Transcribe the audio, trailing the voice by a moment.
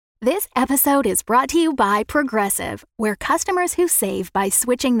This episode is brought to you by Progressive, where customers who save by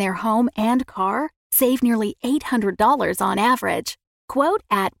switching their home and car save nearly $800 on average. Quote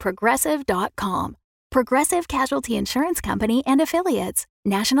at progressive.com. Progressive Casualty Insurance Company and Affiliates.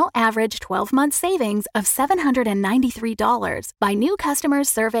 National average 12-month savings of $793 by new customers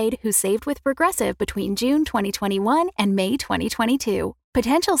surveyed who saved with Progressive between June 2021 and May 2022.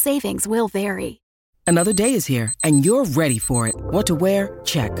 Potential savings will vary. Another day is here, and you're ready for it. What to wear?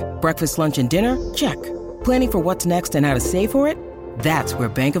 Check. Breakfast, lunch, and dinner? Check. Planning for what's next and how to save for it? That's where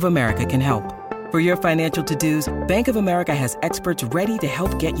Bank of America can help. For your financial to-dos, Bank of America has experts ready to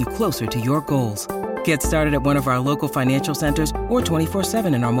help get you closer to your goals. Get started at one of our local financial centers or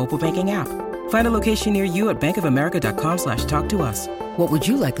 24/7 in our mobile banking app. Find a location near you at bankofamerica.com/talktous. What would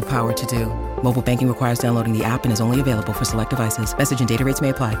you like the power to do? Mobile banking requires downloading the app and is only available for select devices. Message and data rates may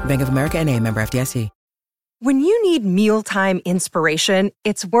apply. Bank of America N.A., member FDIC. When you need mealtime inspiration,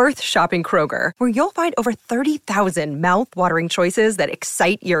 it's worth shopping Kroger, where you'll find over 30,000 mouth-watering choices that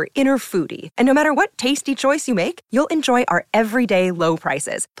excite your inner foodie. And no matter what tasty choice you make, you'll enjoy our everyday low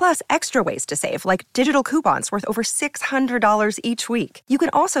prices, plus extra ways to save, like digital coupons worth over $600 each week. You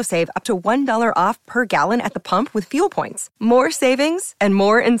can also save up to $1 off per gallon at the pump with fuel points. More savings and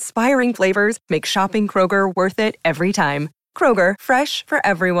more inspiring flavors make shopping Kroger worth it every time. Kroger, fresh for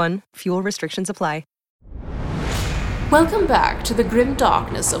everyone. Fuel restrictions apply. Welcome back to the grim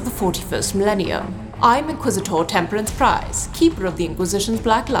darkness of the 41st millennium. I'm Inquisitor Temperance Prize, keeper of the Inquisition's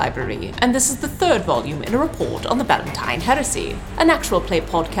Black Library, and this is the third volume in a report on the Valentine Heresy, an actual play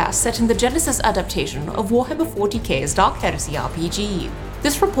podcast set in the Genesis adaptation of Warhammer 40k's Dark Heresy RPG.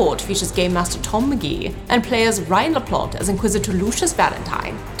 This report features Game Master Tom McGee and players Ryan LaPlante as Inquisitor Lucius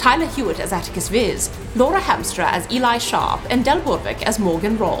Valentine, Tyler Hewitt as Atticus Viz, Laura Hamstra as Eli Sharp, and Del Borvik as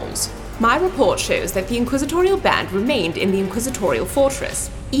Morgan Rawls. My report shows that the Inquisitorial band remained in the Inquisitorial fortress.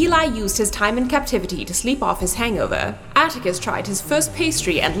 Eli used his time in captivity to sleep off his hangover. Atticus tried his first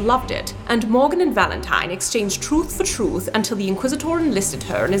pastry and loved it, and Morgan and Valentine exchanged truth for truth until the Inquisitor enlisted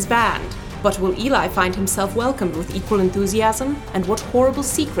her in his band. But will Eli find himself welcomed with equal enthusiasm? And what horrible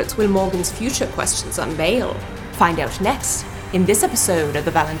secrets will Morgan's future questions unveil? Find out next, in this episode of the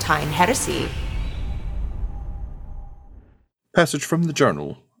Valentine Heresy. Passage from the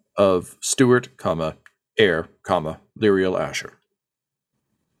journal of Stuart, heir, Lyriel Asher.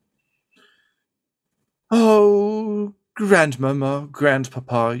 Oh, Grandmama,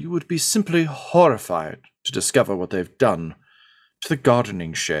 Grandpapa, you would be simply horrified to discover what they've done to the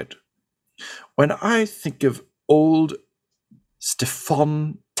gardening shed. When I think of old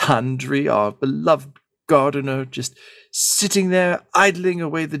Stefan Tandri, our beloved gardener, just sitting there idling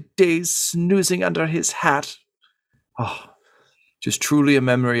away the days snoozing under his hat, just truly a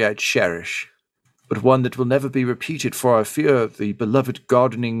memory I cherish, but one that will never be repeated, for I fear the beloved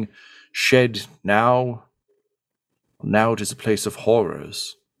gardening shed now it is a place of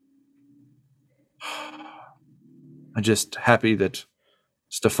horrors. I'm just happy that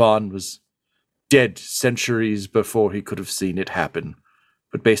Stefan was dead centuries before he could have seen it happen,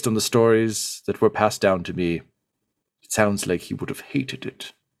 but based on the stories that were passed down to me, it sounds like he would have hated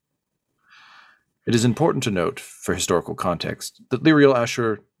it. It is important to note, for historical context, that Lyriel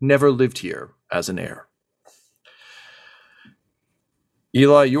Asher never lived here as an heir.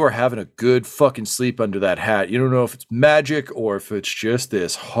 Eli, you are having a good fucking sleep under that hat. You don't know if it's magic or if it's just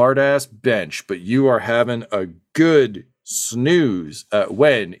this hard-ass bench, but you are having a good snooze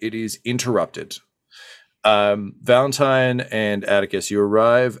when it is interrupted. Valentine and Atticus, you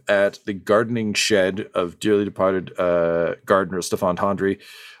arrive at the gardening shed of dearly departed gardener Stefan Tandri.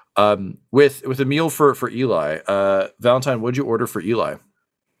 With a meal for Eli. Valentine, what'd you order for Eli?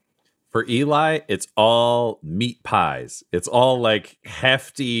 For Eli, it's all meat pies. It's all like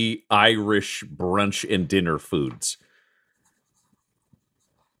hefty Irish brunch and dinner foods.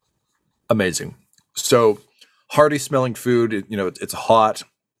 Amazing. So hearty smelling food. It's hot.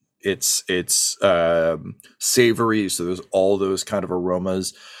 It's savory. So there's all those kind of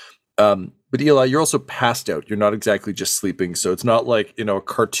aromas. But Eli, you're also passed out. You're not exactly just sleeping. So it's not like, a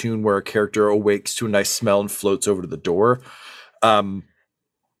cartoon where a character awakes to a nice smell and floats over to the door.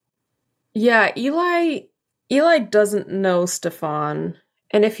 Yeah, Eli doesn't know Stefan.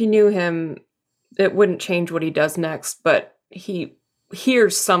 And if he knew him, it wouldn't change what he does next. But he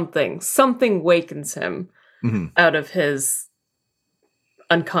hears something. Something wakens him out of his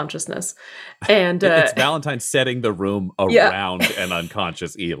unconsciousness. And it's Valentine setting the room around an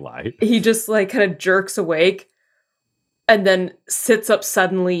unconscious Eli. He just kind of jerks awake and then sits up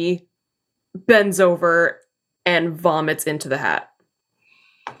suddenly, bends over, and vomits into the hat.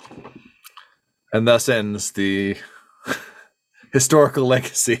 And thus ends the historical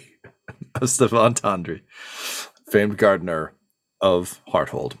legacy of Stefan Tandri, famed gardener of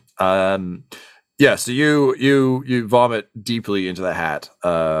Hearthold. So you vomit deeply into the hat.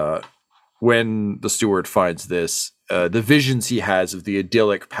 When the steward finds this, the visions he has of the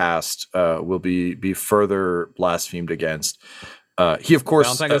idyllic past will be further blasphemed against. He, of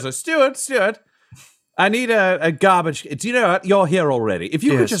course, Valentine goes, Steward, I need a garbage. Do you know what? You're here already. If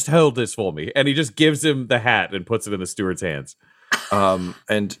you could just hold this for me. And he just gives him the hat and puts it in the steward's hands.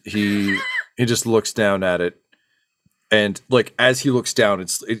 And he just looks down at it. And like as he looks down,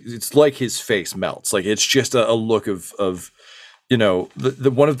 it's like his face melts. Like it's just a look of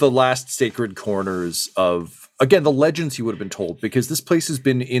the one of the last sacred corners of, again, the legends he would have been told, because this place has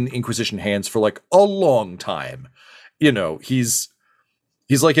been in Inquisition hands for like a long time. He's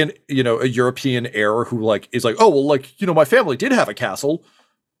like a European heir who like is like, oh well, like my family did have a castle,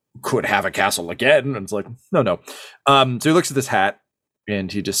 could have a castle again, and it's like no. So he looks at this hat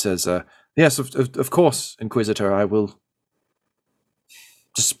and he just says, yes, of course, Inquisitor, I will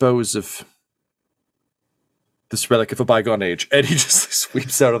dispose of this relic of a bygone age. And he just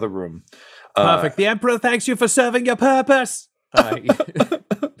sweeps out of the room. Perfect. The Emperor thanks you for serving your purpose.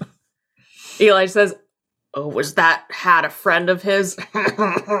 Eli says, oh, was that hat a friend of his?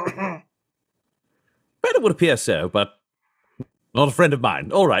 Well, it would appear so, but not a friend of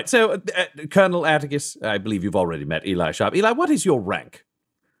mine. All right. So, Colonel Atticus, I believe you've already met Eli Sharp. Eli, what is your rank?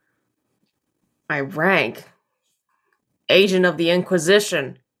 My rank? Agent of the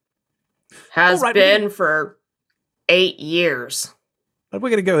Inquisition. Has been for 8 years. But we're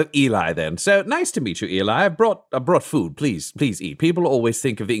going to go with Eli then. So, nice to meet you, Eli. I brought food. Please eat. People always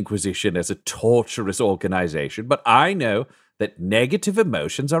think of the Inquisition as a torturous organization, but I know that negative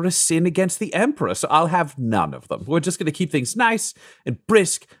emotions are a sin against the Emperor, so I'll have none of them. We're just going to keep things nice and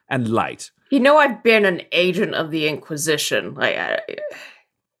brisk and light. I've been an agent of the Inquisition.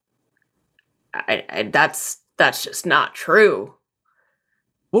 That's just not true.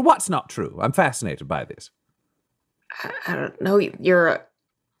 Well, what's not true? I'm fascinated by this. I don't know. Your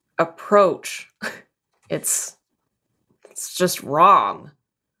approach, it's just wrong.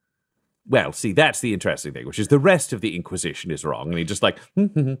 Well, see, that's the interesting thing, which is the rest of the Inquisition is wrong. And he just like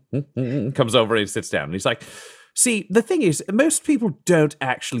comes over and sits down. And he's like, see, the thing is, most people don't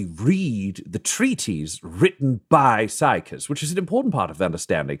actually read the treaties written by psychers, which is an important part of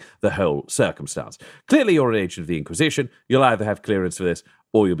understanding the whole circumstance. Clearly, you're an agent of the Inquisition. You'll either have clearance for this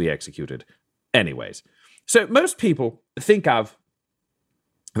or you'll be executed. Anyways, so most people think of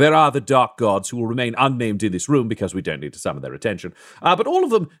there are the dark gods who will remain unnamed in this room because we don't need to summon their attention. But all of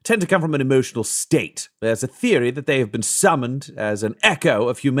them tend to come from an emotional state. There's a theory that they have been summoned as an echo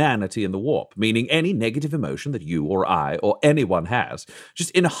of humanity in the warp, meaning any negative emotion that you or I or anyone has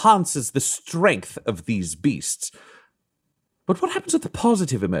just enhances the strength of these beasts. But what happens with the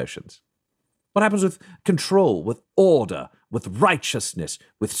positive emotions? What happens with control, with order, with righteousness,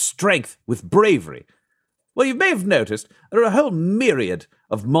 with strength, with bravery? Well, you may have noticed there are a whole myriad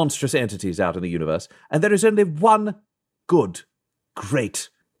of monstrous entities out in the universe, and there is only one good, great,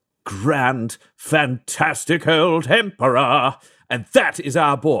 grand, fantastic old Emperor, and that is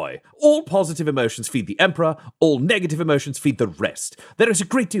our boy. All positive emotions feed the Emperor, all negative emotions feed the rest. There is a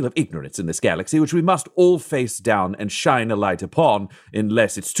great deal of ignorance in this galaxy, which we must all face down and shine a light upon,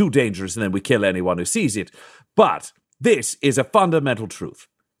 unless it's too dangerous and then we kill anyone who sees it. But this is a fundamental truth.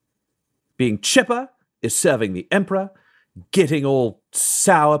 Being chipper is serving the Emperor. Getting all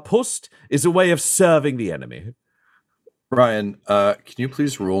sour-pussed is a way of serving the enemy. Ryan, can you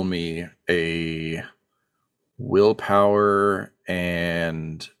please roll me a willpower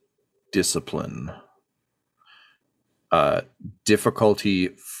and discipline? Difficulty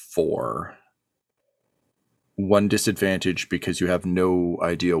 4. 1 disadvantage because you have no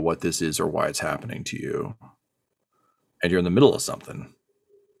idea what this is or why it's happening to you. And you're in the middle of something.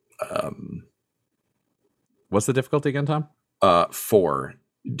 What's the difficulty again, Tom? 4.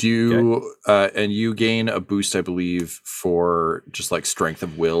 Do you and you gain a boost, I believe, for just like strength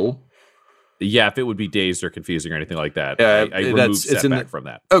of will? Yeah, if it would be dazed or confusing or anything like that, I remove setback from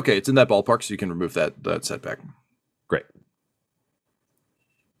that. Okay, it's in that ballpark, so you can remove that setback. Great.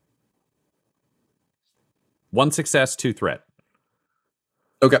 1 success, 2 threat.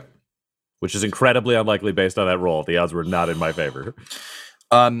 Okay. Which is incredibly unlikely based on that roll. The odds were not in my favor.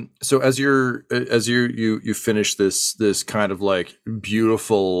 So as you finish this kind of like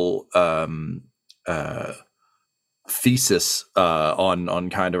beautiful thesis on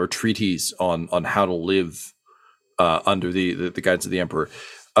kind of, or treatise on how to live under the guidance of the Emperor,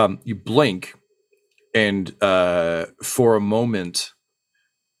 you blink, and for a moment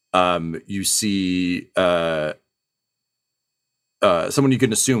you see someone you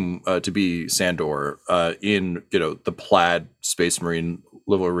can assume to be Sandor in the plaid Space Marine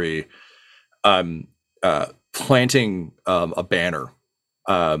livery, planting a banner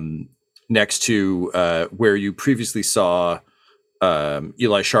next to where you previously saw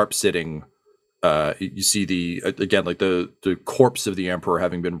Eli Sharp sitting. You see the corpse of the Emperor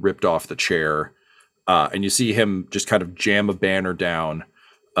having been ripped off the chair, and you see him just kind of jam a banner down.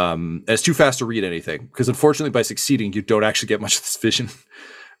 It's too fast to read anything because unfortunately by succeeding you don't actually get much of this vision.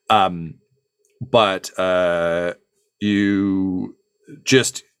 But you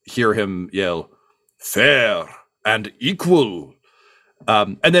just hear him yell, "Fair and equal."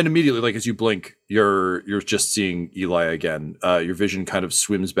 And then immediately, like as you blink, you're just seeing Eli again. Your vision kind of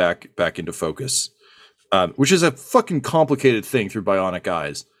swims back into focus, which is a fucking complicated thing through bionic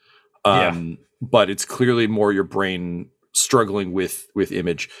eyes. But it's clearly more your brain struggling with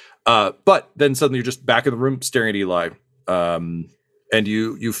image. But then suddenly you're just back in the room staring at Eli, and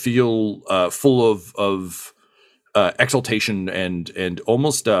you feel full of exaltation and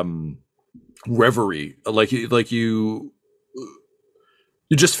almost reverie, like you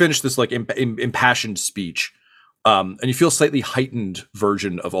just finished this like impassioned speech, and you feel a slightly heightened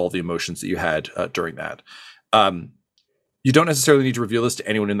version of all the emotions that you had during that. You don't necessarily need to reveal this to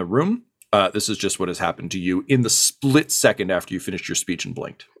anyone in the room. This is just what has happened to you in the split second after you finished your speech and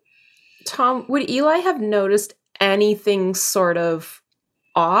blinked. Tom, would Eli have noticed anything sort of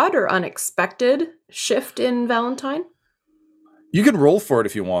odd or unexpected shift in Valentine? You can roll for it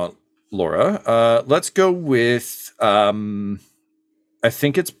if you want, Laura. Let's go with... I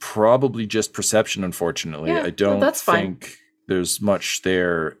think it's probably just perception, unfortunately. Yeah, I don't that's think fine. There's much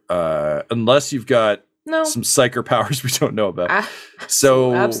there, unless you've got some psyker powers we don't know about.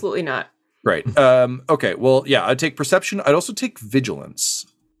 So absolutely not. Right. Okay, well, yeah, I'd take perception. I'd also take vigilance.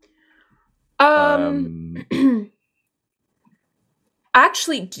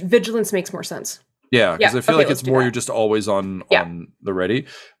 Actually, vigilance makes more sense. Yeah, because I feel like it's more that. you're just always on the ready.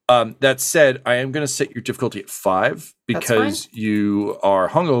 That said, I am going to set your difficulty at 5 because you are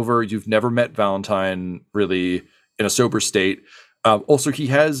hungover. You've never met Valentine really in a sober state. Also, he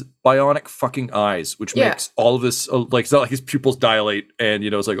has bionic fucking eyes, which makes all of this like it's not like his pupils dilate and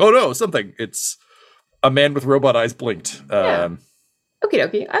it's like, oh no, something. It's a man with robot eyes blinked. Okie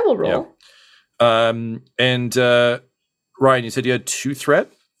dokie, I will roll. Yeah. And Ryan, you said you had 2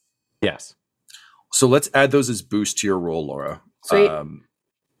 threat. Yes. So let's add those as boost to your roll, Laura. Sweet.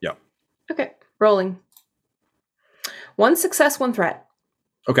 Yeah. Okay, rolling. 1 success, 1 threat.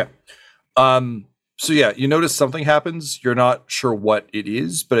 Okay. So yeah, you notice something happens. You're not sure what it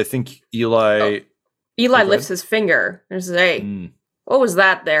is, but I think Eli lifts his finger and says, "Hey, what was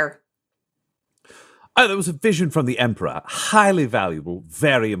that there?" Oh, there was a vision from the Emperor. Highly valuable,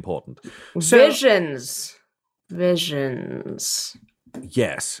 very important. Visions.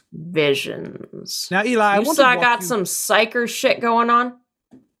 Yes. Visions. Now, Eli, I got some psyker shit going on?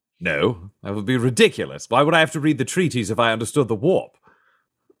 No, that would be ridiculous. Why would I have to read the treaties if I understood the warp?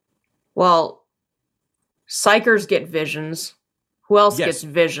 Well, psychers get visions. Who else gets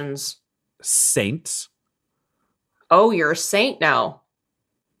visions? Saints. Oh, you're a saint now.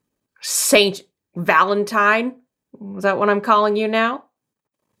 Saint Valentine? Is that what I'm calling you now?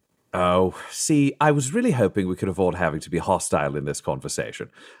 Oh, see, I was really hoping we could avoid having to be hostile in this conversation.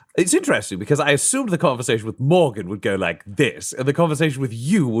 It's interesting because I assumed the conversation with Morgan would go like this, and the conversation with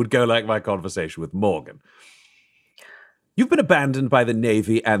you would go like my conversation with Morgan. You've been abandoned by the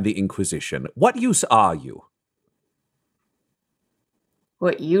Navy and the Inquisition. What use are you?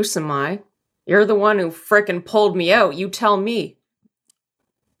 What use am I? You're the one who frickin' pulled me out. You tell me.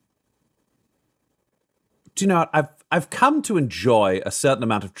 Do you know what? I've come to enjoy a certain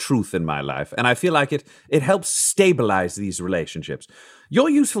amount of truth in my life, and I feel like it helps stabilize these relationships. You're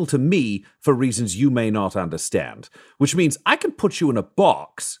useful to me for reasons you may not understand, which means I can put you in a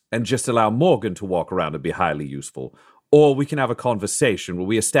box and just allow Morgan to walk around and be highly useful. Or we can have a conversation where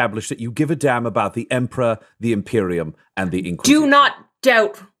we establish that you give a damn about the Emperor, the Imperium, and the Inquisition. Do not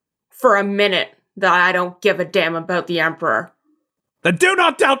doubt for a minute that I don't give a damn about the Emperor. Then do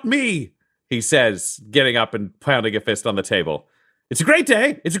not doubt me, he says, getting up and pounding a fist on the table. It's a great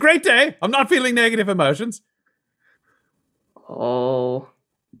day. It's a great day. I'm not feeling negative emotions. Oh,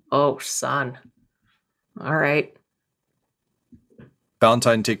 son. All right.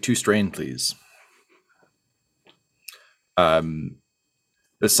 Valentine, take 2 strain, please.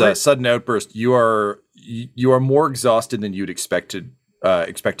 This sudden outburst, you are more exhausted than you'd expect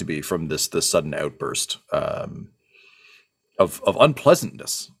to be from this sudden outburst. of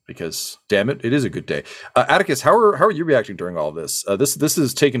unpleasantness, because damn it, it is a good day. Atticus, how are you reacting during all of this? This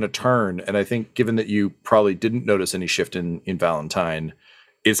has taken a turn, and I think given that you probably didn't notice any shift in Valentine,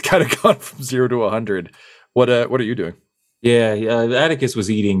 it's kind of gone from 0 to 100. What are you doing? Yeah, Atticus was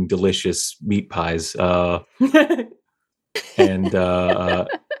eating delicious meat pies, and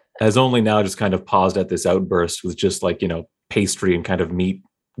has only now just kind of paused at this outburst with just like, pastry and kind of meat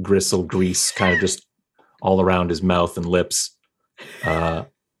gristle grease kind of just all around his mouth and lips.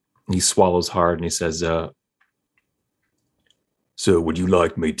 He swallows hard and he says, "So would you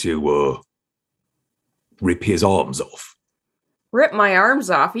like me to rip his arms off?" Rip my arms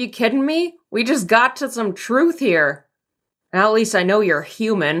off? Are you kidding me? We just got to some truth here. Now at least I know you're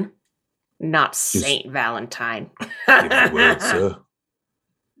human, not Saint Valentine. Give me word, sir.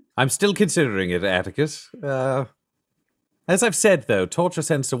 I'm still considering it, Atticus. As I've said, though, torture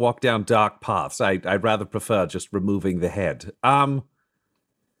tends to walk down dark paths. I'd rather prefer just removing the head.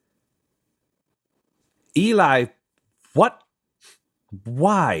 Eli, what?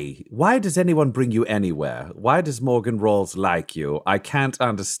 Why? Why does anyone bring you anywhere? Why does Morgan Rawls like you? I can't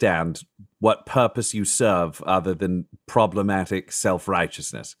understand what purpose you serve other than problematic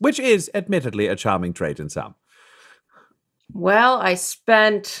self-righteousness, which is, admittedly, a charming trait in some. Well, I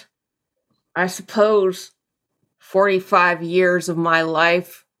spent, I suppose, 45 years of my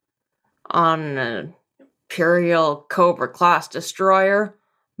life on an Imperial Cobra-class destroyer.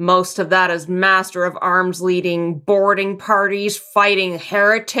 Most of that as Master of Arms leading boarding parties, fighting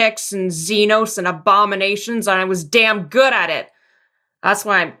heretics and Xenos and abominations, and I was damn good at it. That's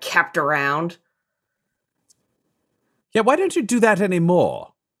why I'm kept around. Yeah, why don't you do that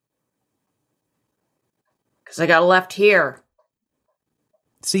anymore? Because I got left here.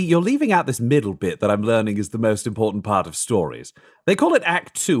 See, you're leaving out this middle bit that I'm learning is the most important part of stories. They call it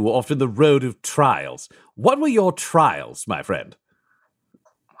Act 2, often the road of trials. What were your trials, my friend?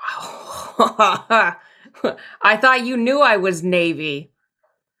 I thought you knew I was Navy.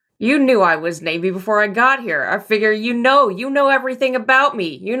 You knew I was Navy before I got here. I figure you know everything about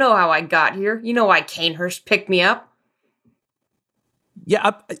me. You know how I got here. You know why Kanehurst picked me up.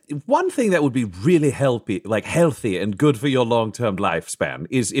 Yeah, one thing that would be really healthy and good for your long-term lifespan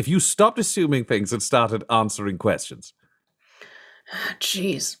is if you stopped assuming things and started answering questions.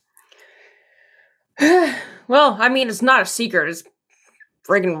 Jeez. Well, I mean, it's not a secret. It's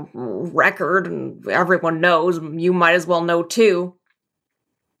friggin' record, and everyone knows. You might as well know, too.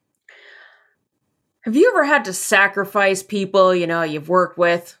 Have you ever had to sacrifice people, you've worked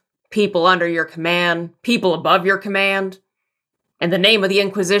with? People under your command? People above your command? In the name of the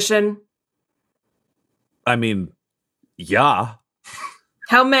Inquisition? I mean, yeah.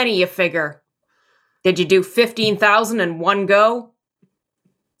 How many, you figure? Did you do 15,000 in one go?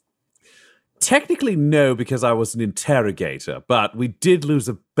 Technically, no, because I was an interrogator, but we did lose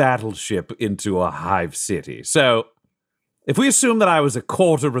a battleship into a hive city. So, if we assume that I was a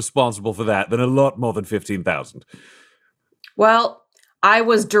quarter responsible for that, then a lot more than 15,000. Well, I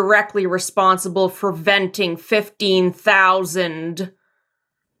was directly responsible for venting 15,000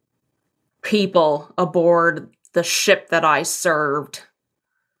 people aboard the ship that I served.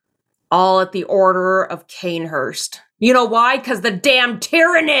 All at the order of Kanehurst. You know why? Because the damn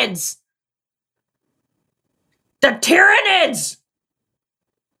Tyranids! The Tyranids!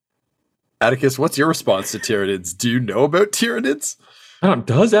 Atticus, what's your response to Tyranids? Do you know about Tyranids?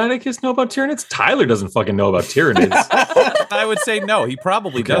 Does Atticus know about Tyranids? Tyler doesn't fucking know about Tyranids. I would say no. He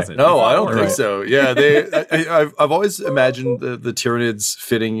probably doesn't. No, I don't think so. Yeah, I've always imagined the Tyranids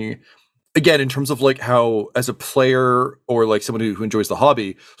fitting, again, in terms of like how, as a player or like someone who enjoys the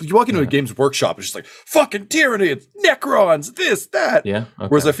hobby, like you walk into a Games Workshop, it's just like, fucking Tyranids, Necrons, this, that. Yeah. Okay.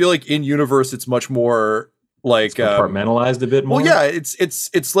 Whereas I feel like in universe, it's much more like compartmentalized a bit more. Well, yeah,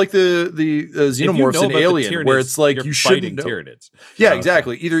 it's like the xenomorphs in Alien, where it's like you shouldn't know. Tyranids. Yeah,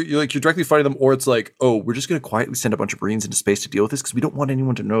 exactly. Either you're directly fighting them, or it's like, oh, we're just going to quietly send a bunch of Marines into space to deal with this because we don't want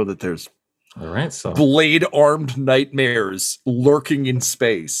anyone to know that there's blade-armed nightmares lurking in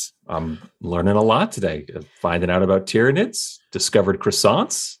space. I'm learning a lot today. Finding out about Tyranids, discovered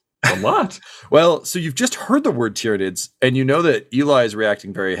croissants. A lot. Well, so you've just heard the word Tyranids, and you know that Eli is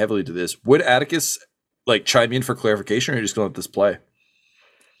reacting very heavily to this. Would Atticus chime in for clarification, or are you just going to let this play?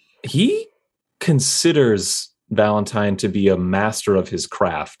 He considers Valentine to be a master of his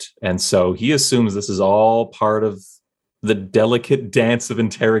craft, and so he assumes this is all part of the delicate dance of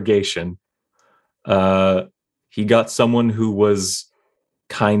interrogation. He got someone who was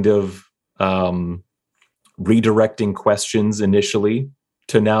kind of redirecting questions initially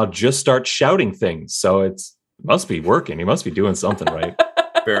to now just start shouting things. So it must be working. He must be doing something right.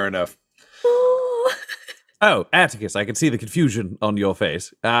 Fair enough. Oh, Atticus, I can see the confusion on your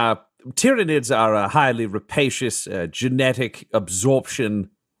face. Tyranids are a highly rapacious, genetic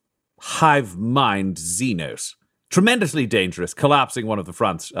absorption, hive mind xenos. Tremendously dangerous, collapsing one of the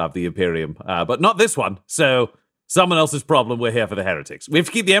fronts of the Imperium, but not this one, so someone else's problem. We're here for the heretics. We have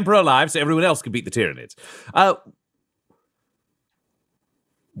to keep the Emperor alive so everyone else can beat the Tyranids.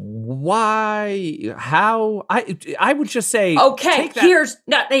 Why? How? I would just say... Okay,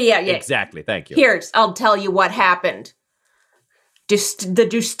 yeah. Exactly, thank you. I'll tell you what happened. The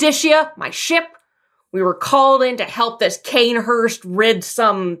Justitia, my ship, we were called in to help this Canehurst rid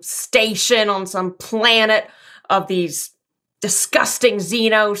some station on some planet of these disgusting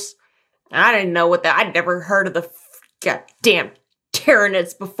Xenos. I didn't know I'd never heard of the goddamn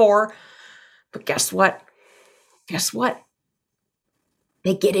Tyranids before. But guess what?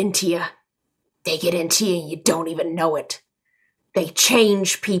 They get into you. And you don't even know it. They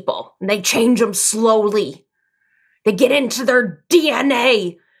change people, and they change them slowly. They get into their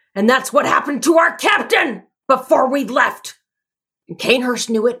DNA, and that's what happened to our captain before we left. And Canehurst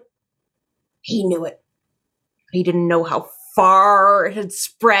knew it. He knew it. He didn't know how far it had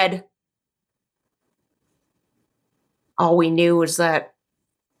spread. All we knew was that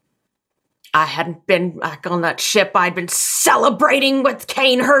I hadn't been back on that ship. I'd been celebrating with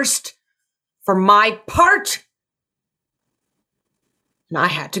Canehurst for my part. And I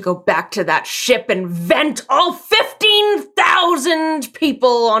had to go back to that ship and vent all 15,000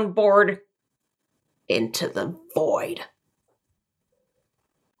 people on board into the void.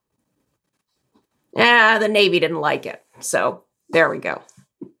 The Navy didn't like it. So there we go.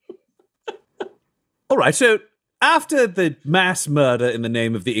 All right, so after the mass murder in the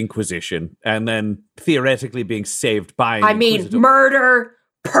name of the Inquisition, and then theoretically being saved by murder,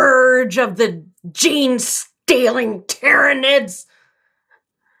 purge of the gene-stealing Tyranids,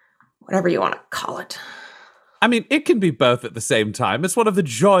 whatever you want to call it. I mean, it can be both at the same time. It's one of the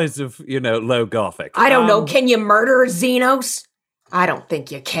joys of, low Gothic. I don't know. Can you murder Xenos? I don't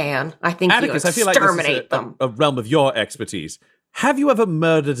think you can. I think Atticus, you exterminate I feel like this is them. a realm of your expertise. Have you ever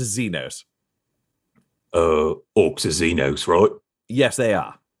murdered a Xenos? Orcs are Xenos, right? Yes, they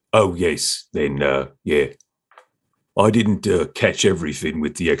are. Oh, yes. Then, yeah. I didn't catch everything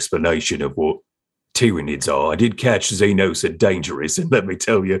with the explanation of what Tyranids are. I did catch Xenos are dangerous, and let me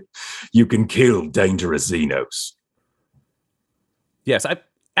tell you, you can kill dangerous Xenos. Yes,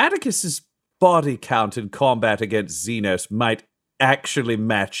 Atticus's body count in combat against Xenos might actually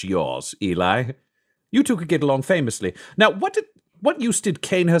match yours, Eli. You two could get along famously. Now, what use did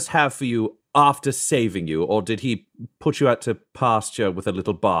Canehurst have for you after saving you, or did he put you out to pasture with a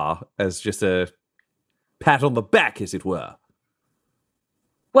little bar as just a pat on the back, as it were?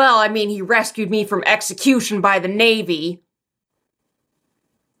 Well, I mean, he rescued me from execution by the Navy.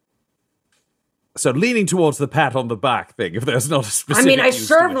 So leaning towards the pat on the back thing, if there's not a specific... I mean, I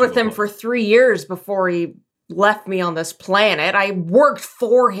served with him for 3 years before he left me on this planet. I worked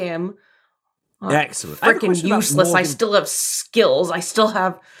for him. Excellent. Freaking useless. I still have skills. I still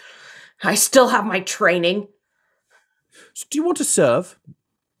have my training. So do you want to serve?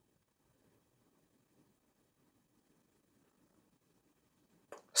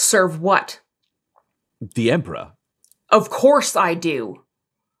 Serve what? The Emperor. Of course I do.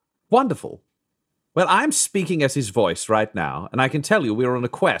 Wonderful. Well, I'm speaking as his voice right now, and I can tell you we're on a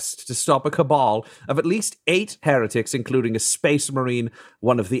quest to stop a cabal of at least 8 heretics, including a space marine,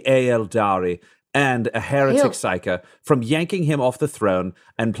 one of the Aeldari, and a heretic psyker, from yanking him off the throne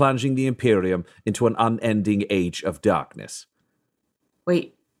and plunging the Imperium into an unending age of darkness.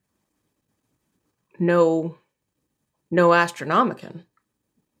 Wait. No Astronomicon.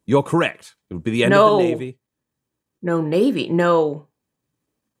 You're correct. It would be the end of the Navy. No Navy. No.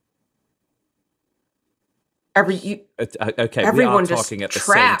 Okay, everyone we are talking at the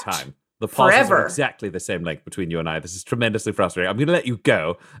same time. The pauses forever. are exactly the same length between you and I. This is tremendously frustrating. I'm going to let you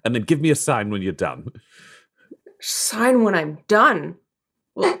go, and then give me a sign when you're done. Sign when I'm done?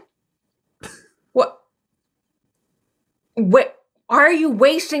 Well, what? Why are you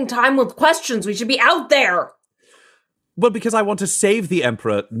wasting time with questions? We should be out there. Well, because I want to save the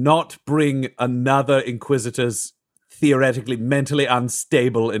Emperor, not bring another Inquisitor's theoretically mentally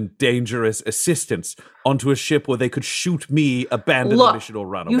unstable and dangerous assistants onto a ship where they could shoot me, abandon the mission, or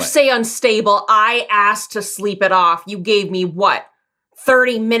run away. You say unstable. I asked to sleep it off. You gave me,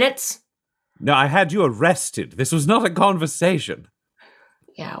 30 minutes? No, I had you arrested. This was not a conversation.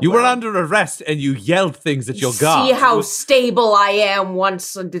 Yeah, you were under arrest and you yelled things at your guards. See how stable I am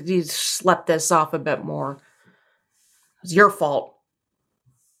once you slept this off a bit more. It was your fault.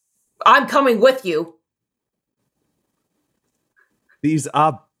 I'm coming with you. These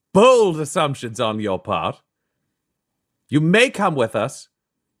are bold assumptions on your part. You may come with us.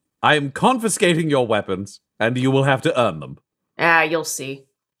 I am confiscating your weapons, and you will have to earn them. You'll see.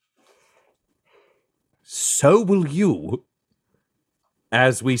 So will you,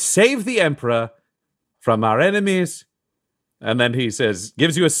 as we save the Emperor from our enemies. And then he says,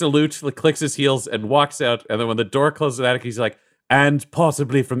 gives you a salute, clicks his heels, and walks out. And then when the door closes at Attic, he's like, and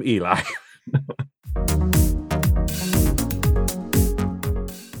possibly from Eli.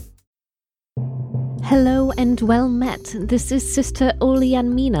 Hello and well met. This is Sister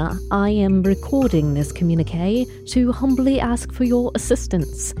Oleanmina. I am recording this communique to humbly ask for your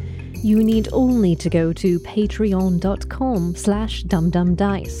assistance. You need only to go to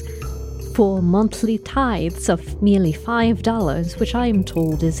patreon.com/dumdumdice. For monthly tithes of merely $5, which I am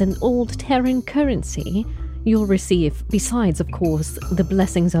told is an old Terran currency, you'll receive, besides of course, the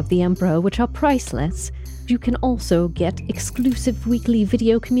blessings of the Emperor, which are priceless. You can also get exclusive weekly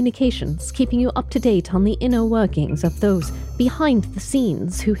video communications, keeping you up to date on the inner workings of those behind the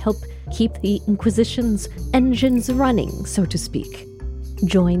scenes who help keep the Inquisition's engines running, so to speak.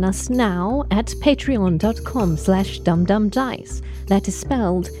 Join us now at patreon.com/dumdumdice. That is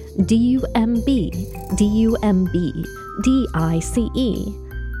spelled DUMBDICE.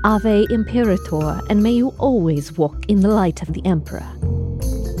 Ave Imperator, and may you always walk in the light of the Emperor.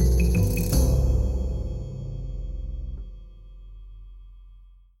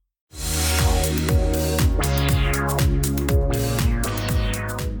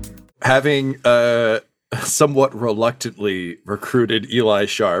 Having somewhat reluctantly recruited Eli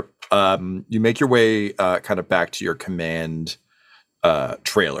Sharp, you make your way kind of back to your command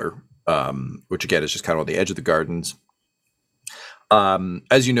trailer, which again is just kind of on the edge of the gardens.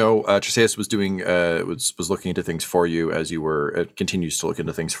 As you know, Treseus was doing was looking into things for you as you were continues to look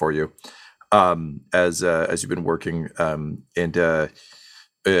into things for you as you've been working, and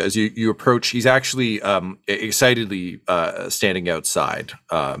as you approach, he's actually excitedly standing outside,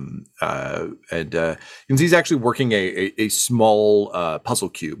 and he's actually working a small puzzle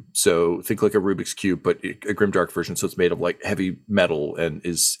cube. So think like a Rubik's cube, but a grimdark version. So it's made of like heavy metal and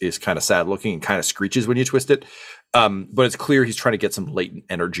is kind of sad looking and kind of screeches when you twist it. But it's clear he's trying to get some latent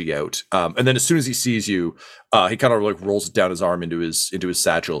energy out. And then as soon as he sees you, he kind of like rolls down his arm into his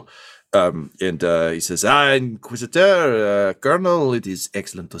satchel. And he says, Inquisitor, Colonel, it is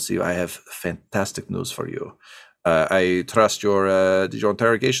excellent to see you. I have fantastic news for you. I trust your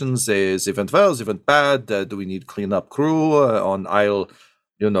interrogations. They went well, they went bad. Do we need clean up crew on Isle?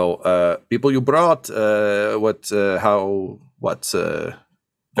 People you brought,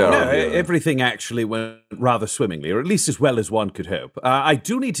 everything actually went rather swimmingly, or at least as well as one could hope. I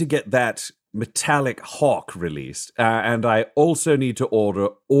do need to get that metallic hawk released, and I also need to order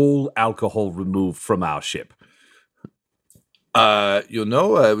all alcohol removed from our ship.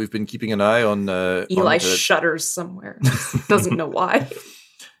 We've been keeping an eye on Eli shudders somewhere. Doesn't know why.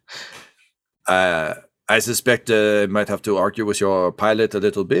 I suspect I might have to argue with your pilot a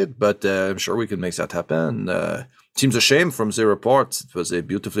little bit, but I'm sure we can make that happen. Seems a shame from the reports. It was a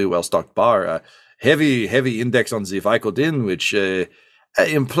beautifully well-stocked bar. Heavy index on the Vicodin, which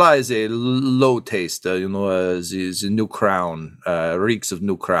implies a low taste. The New Crown reeks of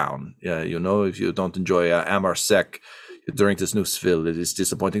New Crown. If you don't enjoy Amar Sec during this new spill, it is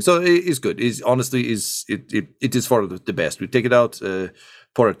disappointing. So it is good. It is for the best. We take it out,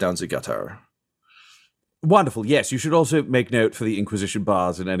 pour it down the gutter. Wonderful. Yes, you should also make note for the Inquisition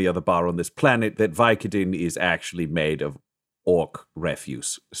bars and any other bar on this planet that Vicodin is actually made of orc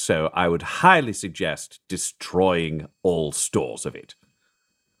refuse. So I would highly suggest destroying all stores of it.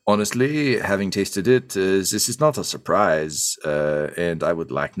 Honestly, having tasted it, this is not a surprise, and I would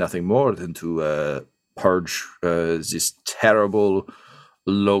like nothing more than to purge this terrible,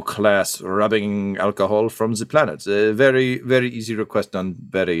 low-class rubbing alcohol from the planet. Very, very easy request done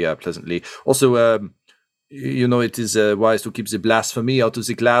very pleasantly. Also, it is wise to keep the blasphemy out of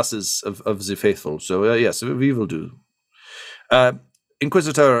the glasses of the faithful. So, yes, we will do.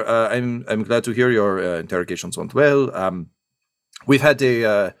 Inquisitor, I'm glad to hear your interrogations went well. We've had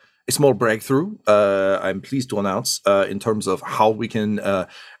a small breakthrough, I'm pleased to announce, in terms of how we can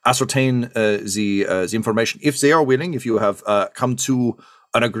ascertain the information. If they are willing, if you have come to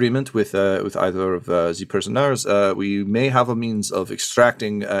an agreement with either of the prisoners, we may have a means of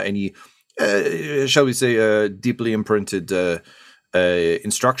extracting any, shall we say, deeply imprinted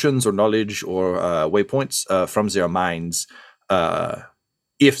instructions or knowledge or waypoints from their minds.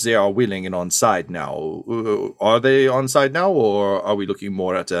 If they are willing and on side now. Are they on side now, or are we looking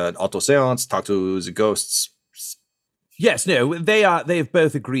more at an auto seance, talk to the ghosts? Yes, no, they have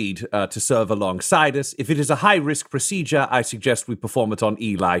both agreed to serve alongside us. If it is a high-risk procedure, I suggest we perform it on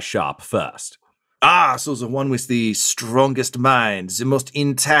Eli Sharp first. Ah, so the one with the strongest mind, the most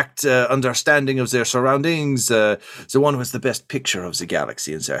intact understanding of their surroundings, the one with the best picture of the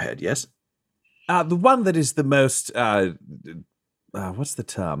galaxy in their head, yes? The one that is the most, what's the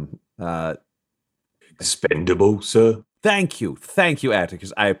term? Expendable, sir. Thank you,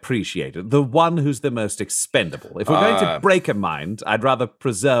 Atticus. I appreciate it. The one who's the most expendable. If we're going to break a mind, I'd rather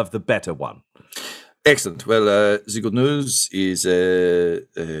preserve the better one. Excellent. Well, the good news is the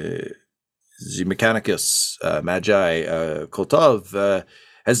Mechanicus Magi Kotov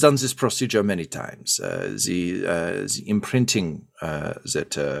has done this procedure many times. The imprinting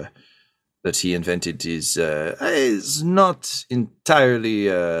that he invented is not entirely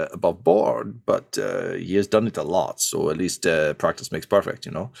above board, but he has done it a lot. So at least practice makes perfect,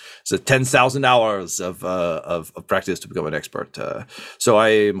 you know. So 10,000 hours of practice to become an expert. So I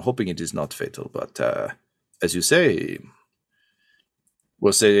am hoping it is not fatal, but as you say,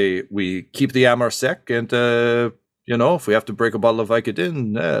 we'll say we keep the Amor sec, and you know, if we have to break a bottle of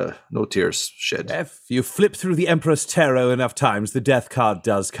Vicodin, no tears shed. If you flip through the Emperor's Tarot enough times, the death card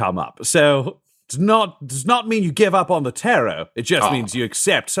does come up. So does not mean you give up on the tarot. It just means you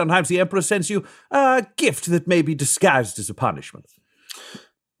accept. Sometimes the Emperor sends you a gift that may be disguised as a punishment.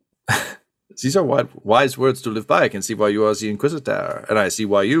 These are wise words to live by. I can see why you are the Inquisitor. And I see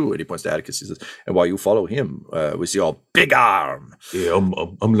why you, and he points to Atticus, he says, and why you follow him with your big arm. Yeah,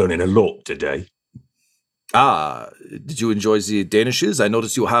 I'm learning a lot today. Did you enjoy the Danishes? I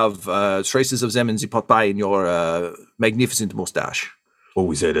noticed you have traces of them in the pot pie in your magnificent mustache.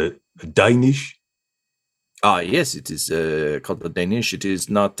 Oh, is that a Danish? Yes, it is called the Danish. It is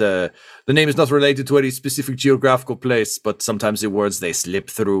not, the name is not related to any specific geographical place, but sometimes the words, they slip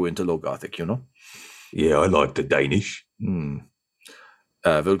through into Low Gothic, you know? Yeah, I like the Danish.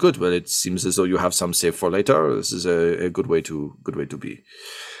 Very good. Well, it seems as though you have some saved for later. This is a good way to be.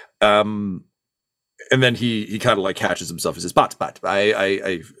 And then he kind of like catches himself. He says, but,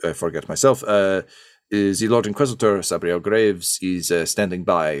 I forget myself. The Lord Inquisitor, Sabriel Graves, is standing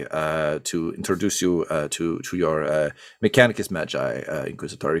by to introduce you to your Mechanicus Magi,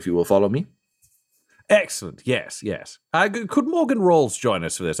 Inquisitor, if you will follow me. Excellent. Yes. Could Morgan Rawls join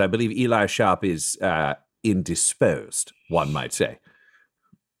us for this? I believe Eli Sharp is indisposed, one might say.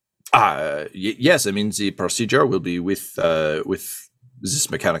 Yes, I mean, the procedure will be with this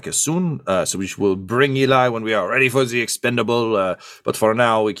Mechanicus soon, so we will bring Eli when we are ready for the expendable, but for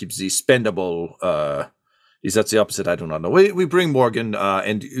now we keep the spendable. Is that the opposite? I do not know. We bring Morgan,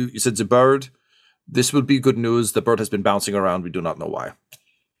 and you said the bird. This would be good news. The bird has been bouncing around. We do not know why.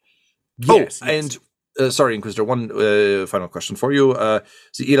 Yes. And sorry, Inquisitor, one final question for you. The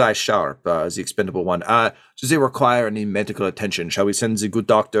Eli Sharp, the expendable one, does they require any medical attention? Shall we send the good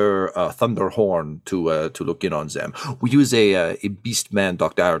doctor Thunderhorn to look in on them? We use a beastman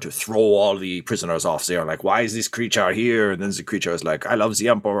doctor to throw all the prisoners off. They are like, why is this creature here? And then the creature is like, I love the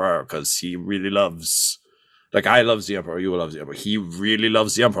Emperor because he really loves... Like, I love the Emperor, you love the Emperor. He really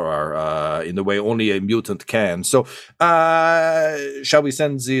loves the Emperor in the way only a mutant can. So, shall we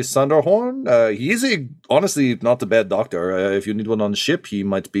send the Thunderhorn? He is honestly not a bad doctor. If you need one on the ship, he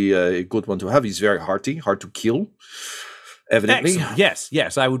might be a good one to have. He's very hearty, hard to kill, evidently. Excellent.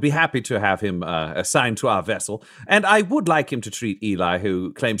 Yes, I would be happy to have him assigned to our vessel. And I would like him to treat Eli,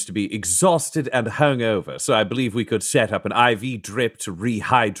 who claims to be exhausted and hungover. So I believe we could set up an IV drip to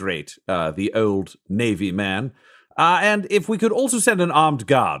rehydrate the old Navy man. And if we could also send an armed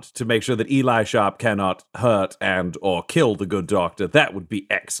guard to make sure that Eli Sharp cannot hurt and or kill the good doctor, that would be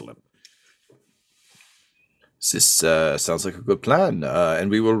excellent. This sounds like a good plan.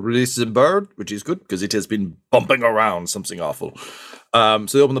 And we will release the bird, which is good because it has been bumping around something awful. So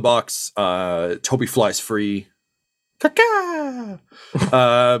they open the box. Toby flies free. Caca!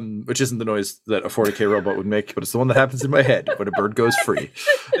 Which isn't the noise that a 40K robot would make, but it's the one that happens in my head when a bird goes free.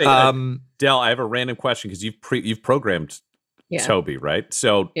 Del, I have a random question because you've programmed Toby, right?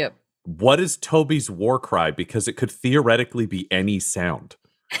 So what is Toby's war cry? Because it could theoretically be any sound.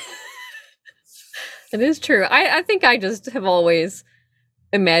 It is true. I think I just have always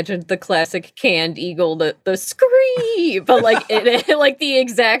imagined the classic canned eagle, the scream, but like like the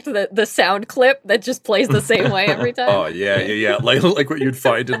exact the sound clip that just plays the same way every time. Oh yeah. Like what you'd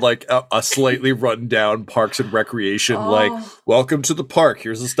find in like a slightly run down Parks and Recreation, like welcome to the park.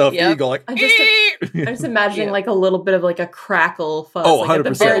 Here's a stuffed eagle. Like I'm just imagining like a little bit of like a crackle fuzz, like at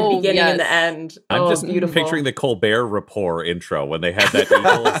the very beginning and the end. I'm just beautiful. picturing the Colbert Report intro when they had that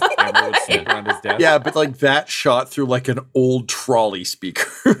eagle camera would sit around his desk. Yeah, but like that shot through like an old trolley speaker.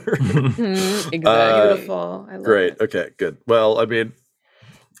 Exactly. Beautiful. I love Great. it. Okay, good. Well, I mean,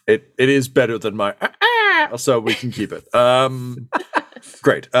 it is better than my so we can keep it.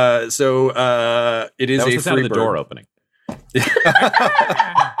 Great. So it is That was a the sound free of the bird. door opening. Then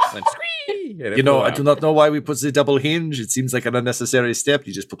squee, and it You know, flew I out. do not know why we put the double hinge. It seems like an unnecessary step.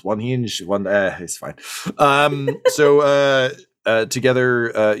 You just put one hinge, one. It's fine.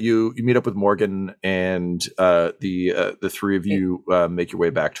 Together, you meet up with Morgan, and the three of you make your way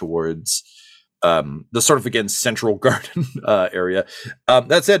back towards the sort of again central garden area.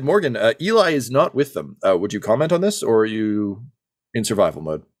 That said, Morgan, Eli is not with them. Would you comment on this, or are you in survival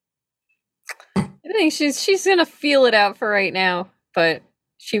mode? I think she's gonna feel it out for right now, but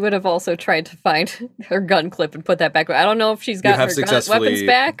she would have also tried to find her gun clip and put that back. I don't know if she's got have her successfully- weapons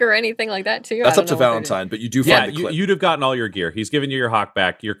back or anything like that too. That's I up don't to know what they're doing. Valentine, but you do Yeah, find the clip. you'd have gotten all your gear. He's given you your hawk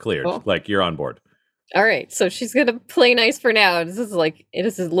back. You're cleared. Oh. Like, you're on board. All right, so she's gonna play nice for now. This is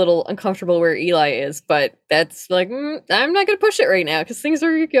a little uncomfortable where Eli is, but that's like I'm not gonna push it right now because things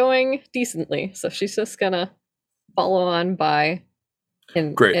are going decently. So she's just gonna follow on by,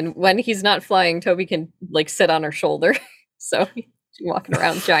 and Great. And when he's not flying, Toby can like sit on her shoulder, so she's walking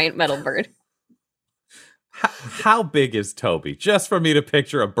around giant metal bird. How big is Toby? Just for me to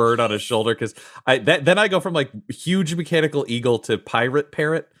picture a bird on his shoulder, because then I go from like huge mechanical eagle to pirate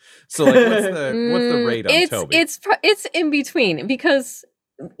parrot. So like, what's the rate on Toby? It's in between because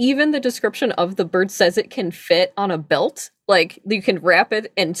even the description of the bird says it can fit on a belt. Like you can wrap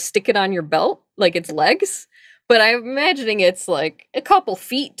it and stick it on your belt, like its legs. But I'm imagining it's like a couple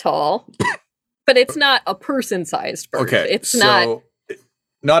feet tall, but it's not a person-sized bird. Okay, It's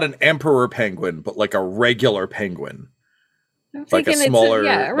not an emperor penguin, but like a regular penguin, I'm like a thinking smaller,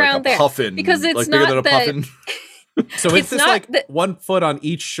 around like a there. puffin, Because it's like bigger not than a that- puffin. So it's it's this not like that- 1 foot on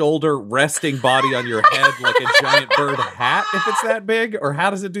each shoulder, resting body on your head like a giant bird hat. If it's that big, or how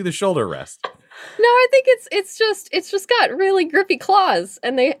does it do the shoulder rest? No, I think it's just got really grippy claws,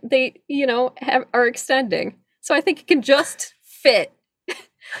 and they are extending. So I think it can just fit.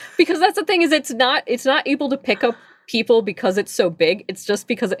 Because that's the thing is it's not able to pick up people because it's so big. It's just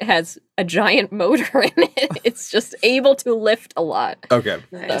because it has a giant motor in it. It's just able to lift a lot. Okay.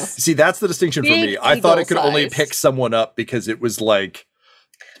 Nice. See, that's the distinction for Big me. I thought it could eagle only size. pick someone up because it was like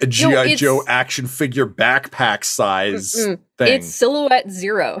a G.I. it's- Joe action figure backpack size thing. It's silhouette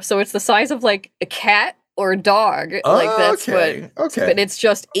 0, so it's the size of like a cat or a dog. Like that's okay. But it's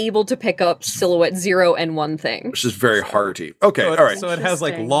just able to pick up silhouette 0 and one thing. Which is very hearty. Okay, So, all right. So it has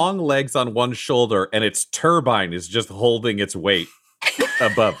like Interesting. long legs on one shoulder, and its turbine is just holding its weight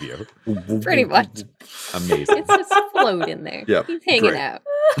above you. Pretty much. Amazing. It's just floating there. Yeah, He's hanging great. out.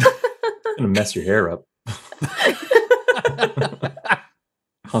 Gonna mess your hair up.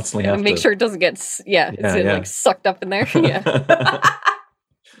 Constantly have Make to sure it doesn't get like sucked up in there. Yeah.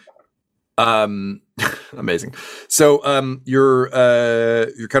 Amazing. So you're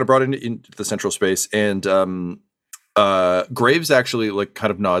kind of brought into the central space, and Graves actually like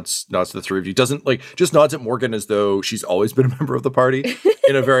kind of nods to the three of you. Doesn't like just nods at Morgan as though she's always been a member of the party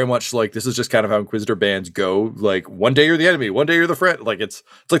in a very much like this is just kind of how Inquisitor bands go. Like one day you're the enemy, one day you're the friend. Like it's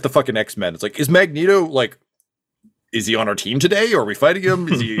like the fucking X-Men. It's like, is Magneto like, is he on our team today? Or are we fighting him?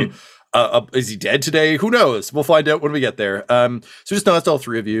 Is he dead today? Who knows? We'll find out when we get there. So just nods to all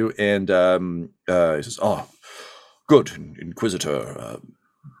three of you, and he says, "Oh, good, Inquisitor.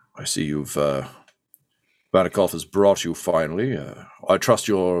 I see you've Vanikoff has brought you finally. I trust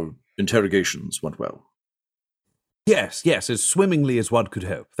your interrogations went well." Yes, as swimmingly as one could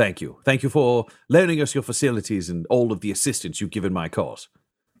hope. Thank you. Thank you for loaning us your facilities and all of the assistance you've given my cause.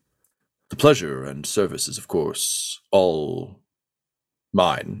 The pleasure and service is, of course, all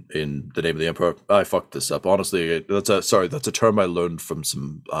mine in the name of the Emperor. I fucked this up. Honestly, that's a term I learned from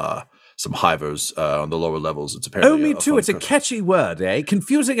some hivers on the lower levels. It's apparently Oh, me too. fun It's a expression. catchy word, eh?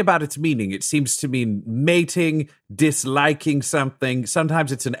 Confusing about its meaning. It seems to mean mating, disliking something.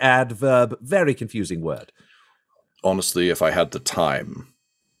 Sometimes it's an adverb. Very confusing word. Honestly, if I had the time,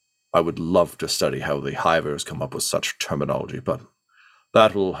 I would love to study how the hivers come up with such terminology, but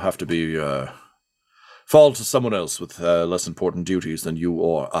that will have to be fall to someone else with less important duties than you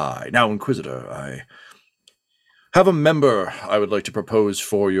or I. Now, Inquisitor, I have a member I would like to propose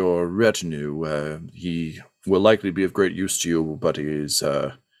for your retinue. He will likely be of great use to you, but he is,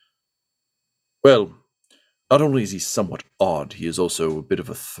 well, not only is he somewhat odd, he is also a bit of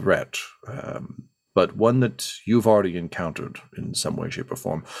a threat, but one that you've already encountered in some way, shape, or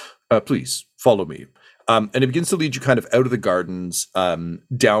form. Please, follow me. And it begins to lead you kind of out of the gardens,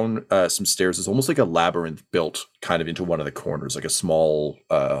 down some stairs. It's almost like a labyrinth built kind of into one of the corners, like a small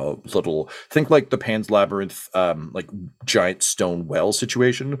little, think like the Pan's Labyrinth, like giant stone well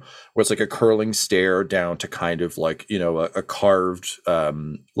situation, where it's like a curling stair down to kind of like, a carved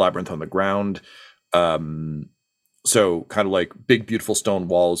labyrinth on the ground. So kind of like big, beautiful stone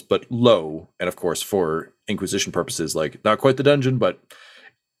walls, but low. And of course, for Inquisition purposes, like not quite the dungeon, but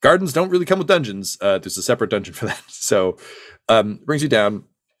gardens don't really come with dungeons. There's a separate dungeon for that. So brings you down.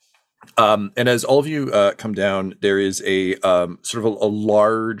 And as all of you come down, there is a sort of a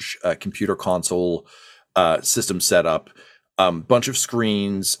large computer console system set up, bunch of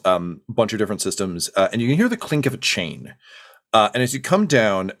screens, bunch of different systems, and you can hear the clink of a chain. And as you come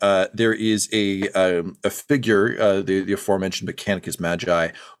down, there is a figure, the aforementioned Mechanicus Magi,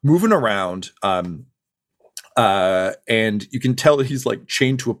 moving around, and you can tell that he's like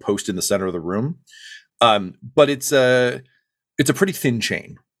chained to a post in the center of the room. But it's a pretty thin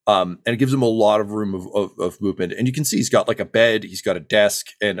chain. And it gives him a lot of room of movement. And you can see he's got like a bed, he's got a desk,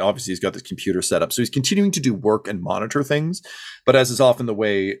 and obviously he's got this computer set up. So he's continuing to do work and monitor things. But as is often the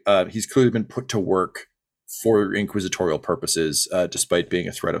way, he's clearly been put to work for inquisitorial purposes, despite being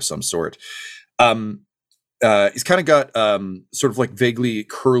a threat of some sort. He's kind of got sort of like vaguely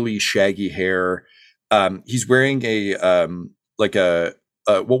curly, shaggy hair. He's wearing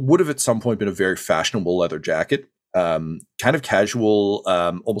what would have at some point been a very fashionable leather jacket. Kind of casual,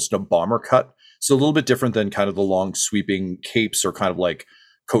 almost a bomber cut. So a little bit different than kind of the long sweeping capes or kind of like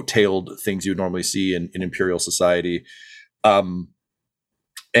coat-tailed things you would normally see in Imperial society. And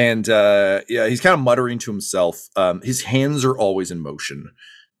he's kind of muttering to himself. His hands are always in motion.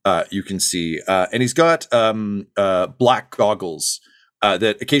 You can see, and he's got black goggles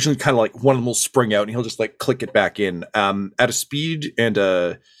that occasionally kind of like one of them will spring out and he'll just like click it back in at a speed and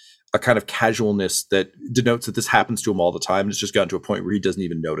a kind of casualness that denotes that this happens to him all the time. It's just gotten to a point where he doesn't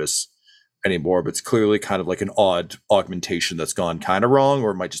even notice anymore, but it's clearly kind of like an odd augmentation that's gone kind of wrong,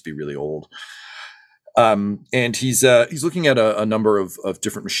 or it might just be really old. And he's looking at a number of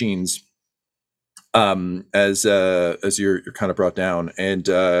different machines as you're kind of brought down, and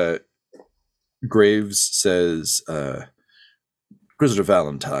Graves says, Inquisitor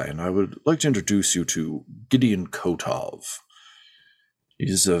Valentine, I would like to introduce you to Gideon Kotov.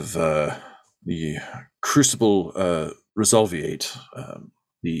 He's of the Crucible Resolviate.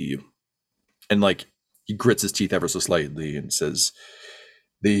 And like he grits his teeth ever so slightly and says,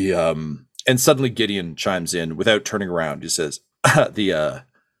 and suddenly Gideon chimes in without turning around. He says, the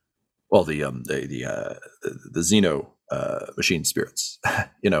Xeno machine spirits,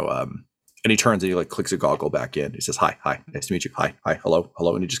 and he turns and he like clicks a goggle back in. He says, hi, nice to meet you. Hi, hello.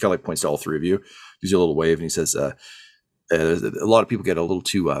 And he just kind of like points to all three of you, gives you a little wave, and he says, a lot of people get a little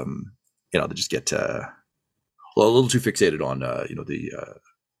too, they just get a little too fixated on, the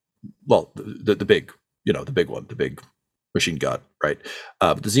big, the big one, the big machine god, right?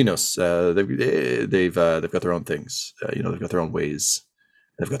 But the Xenos, they've got their own things, they've got their own ways,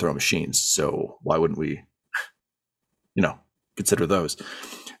 they've got their own machines. So why wouldn't we, consider those?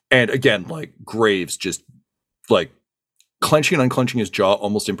 And again, like Graves just like clenching and unclenching his jaw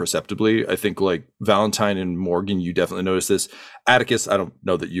almost imperceptibly. I think like Valentine and Morgan, you definitely notice this. Atticus, I don't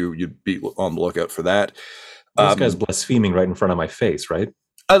know that you'd be on the lookout for that. This guy's blaspheming right in front of my face, right?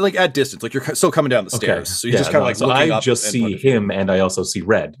 Like at distance, like you're still coming down the stairs, so you just kind of like looking up. I just see him, and I also see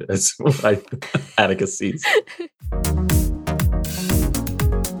red. That's what Atticus sees.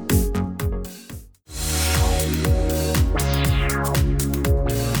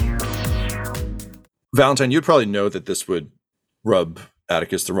 Valentine, you'd probably know that this would rub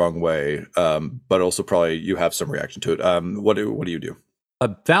Atticus the wrong way, but also probably you have some reaction to it. What do you do?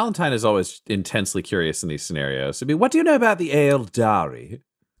 Valentine is always intensely curious in these scenarios. I mean, what do you know about the Eldari?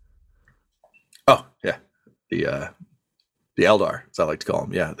 Oh, yeah. The Eldar, as I like to call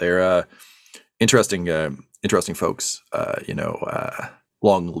them. Yeah, they're interesting folks.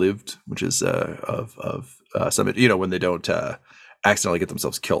 Long-lived, which is of some, when they don't accidentally get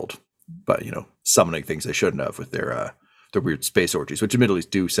themselves killed, but summoning things they shouldn't have with their weird space orgies, which admittedly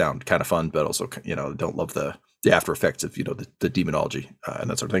do sound kind of fun, but also don't love the after effects of the demonology and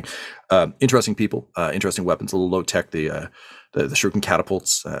that sort of thing. Interesting people, interesting weapons, a little low tech. The shuriken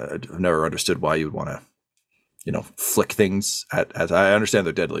catapults. I've never understood why you would want to flick things at. As I understand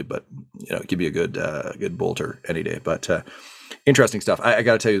they're deadly, but give me a good bolter any day. But interesting stuff. I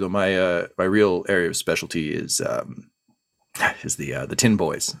got to tell you though, my real area of specialty is the Tin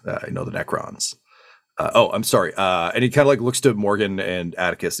Boys. The Necrons. I'm sorry. And he kind of like looks to Morgan and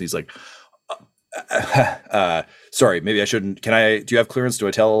Atticus, and he's like, sorry, maybe I shouldn't. Do you have clearance?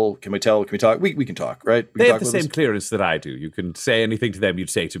 Can we talk? We can talk, right? They have the same clearance that I do. You can say anything to them you'd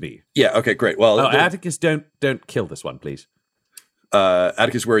say to me. Yeah, okay, great. Well, Atticus, don't kill this one, please.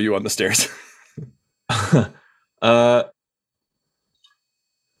 Atticus, where are you on the stairs?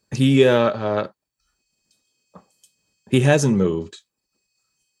 He hasn't moved,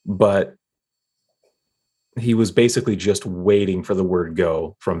 but he was basically just waiting for the word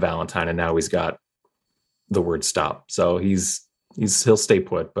go from Valentine, and now he's got the word stop. So he'll stay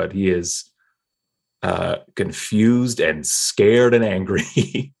put, but he is confused and scared and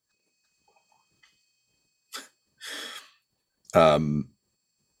angry.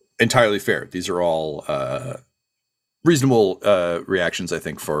 Entirely fair. These are all reasonable reactions, I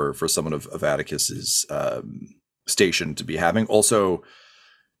think, for someone of Atticus's station to be having. Also,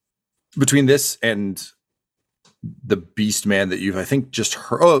 between this and the beast man that you've, I think, just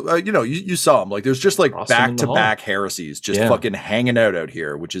heard, you saw him. Like, there's just like back-to-back heresies just fucking hanging out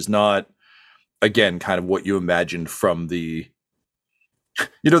here, which is not, again, kind of what you imagined from the,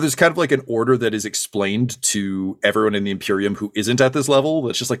 there's kind of like an order that is explained to everyone in the Imperium who isn't at this level.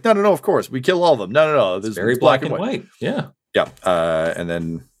 That's just like, no, of course, we kill all of them. No. There's very black and white. Yeah. And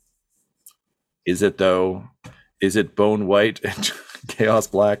then, is it though? Is it bone white and chaos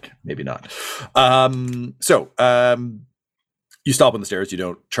black? Maybe not. So you stop on the stairs. You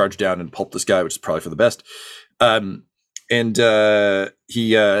don't charge down and pulp this guy, which is probably for the best. And he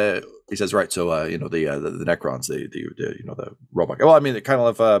says, right, so the Necrons, the robot. Well, I mean, they kind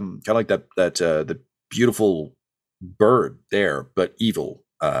of like that the beautiful bird there, but evil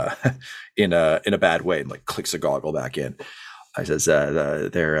in a bad way, and like clicks a goggle back in. I says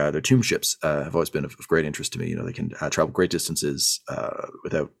their tomb ships have always been of great interest to me. They can travel great distances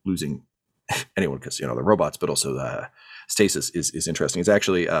without losing anyone, because they're robots, but also stasis is interesting. It's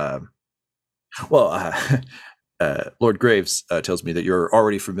actually Lord Graves tells me that you're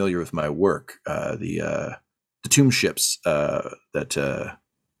already familiar with my work. The tomb ships that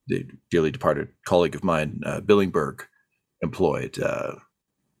the dearly departed colleague of mine, Billingberg, employed.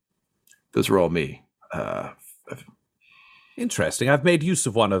 Those were all me. Interesting. I've made use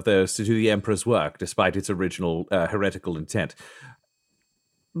of one of those to do the Emperor's work, despite its original heretical intent.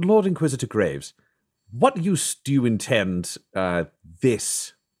 Lord Inquisitor Graves, what use do you intend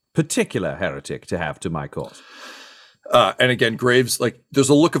this particular heretic to have to my cause? And again, Graves, like, there's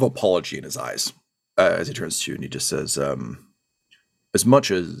a look of apology in his eyes as he turns to you, and he just says, as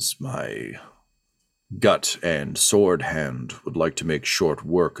much as my gut and sword hand would like to make short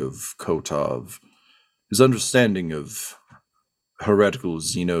work of Kotov, his understanding of heretical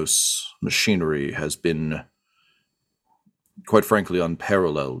Xenos machinery has been, quite frankly,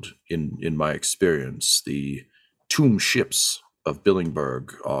 unparalleled in my experience. The tomb ships of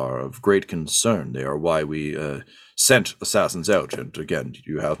Billingberg are of great concern. They are why we sent assassins out. And again,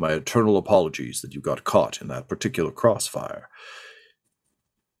 you have my eternal apologies that you got caught in that particular crossfire.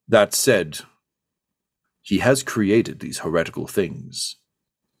 That said, he has created these heretical things.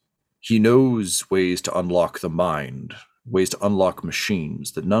 He knows ways to unlock the mind, ways to unlock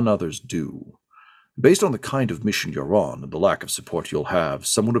machines that none others do. Based on the kind of mission you're on and the lack of support you'll have,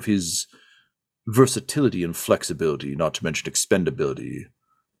 someone of his versatility and flexibility, not to mention expendability,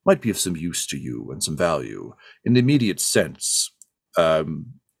 might be of some use to you and some value. In the immediate sense,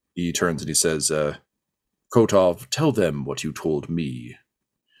 he turns and he says, Kotov, tell them what you told me.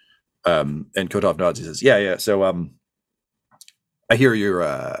 And Kotov nods. He says, yeah. So I hear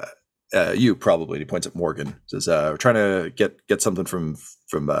you're you probably. And he points at Morgan. Says, we're trying to get something from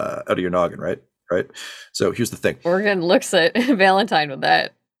out of your noggin, right? So here's the thing. Morgan looks at Valentine with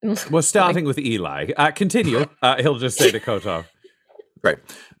that. We're starting with Eli. Continue. He'll just say to Kotov. Right.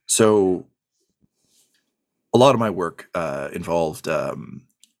 So a lot of my work involved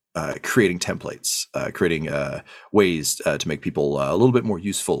creating templates, creating ways to make people a little bit more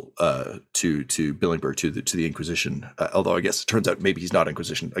useful to Billingberg, to the Inquisition. Although I guess it turns out maybe he's not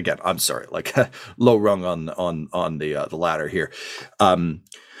Inquisition. Again, I'm sorry, like low rung on the ladder here.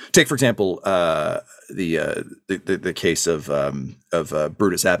 Take for example the case of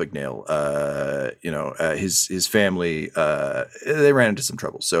Brutus Abagnale. His family they ran into some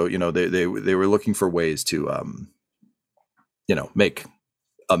trouble, so they were looking for ways to make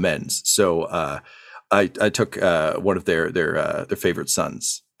amends. So I took one of their favorite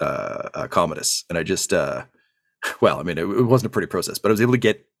sons, Commodus, and I just it wasn't a pretty process, but I was able to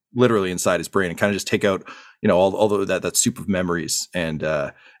get literally inside his brain and kind of just take out all that soup of memories and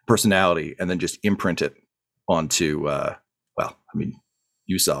personality, and then just imprint it onto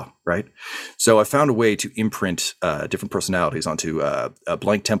you saw, right? So I found a way to imprint different personalities onto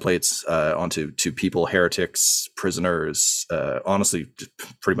blank templates, onto people, heretics, prisoners, honestly,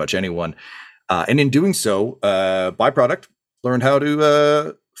 pretty much anyone. And in doing so, byproduct, learned how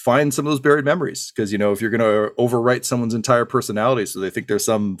to find some of those buried memories. Because, if you're going to overwrite someone's entire personality so they think they're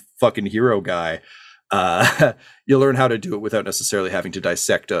some fucking hero guy, you learn how to do it without necessarily having to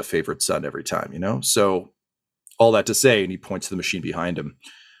dissect a favorite son every time, So all that to say, and he points to the machine behind him,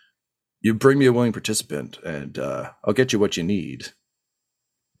 You bring me a willing participant, and I'll get you what you need.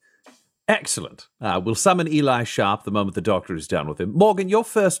 Excellent. We'll summon Eli Sharp the moment the doctor is done with him. Morgan, your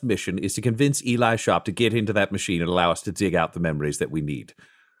first mission is to convince Eli Sharp to get into that machine and allow us to dig out the memories that we need.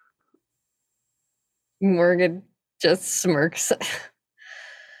 Morgan just smirks.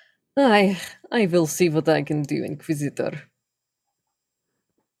 I will see what I can do, Inquisitor.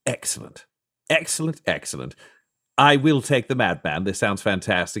 Excellent. Excellent, excellent. I will take the madman. This sounds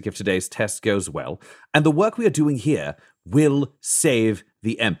fantastic if today's test goes well. And the work we are doing here will save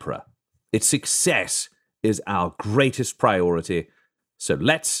the Emperor. Its success is our greatest priority. So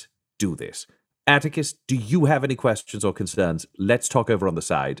let's do this. Atticus, do you have any questions or concerns? Let's talk over on the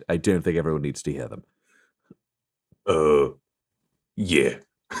side. I don't think everyone needs to hear them. Yeah.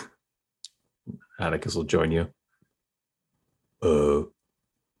 Atticus will join you. Load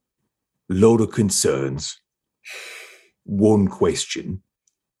of concerns. One question.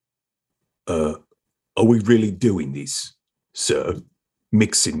 Are we really doing this, sir?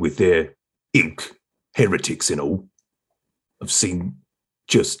 Mixing with their ilk, heretics and all? I've seen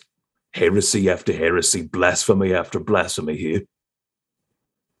just heresy after heresy, blasphemy after blasphemy here.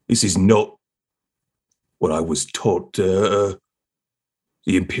 This is not what I was taught the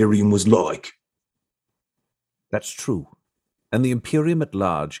Imperium was like. That's true. And the Imperium at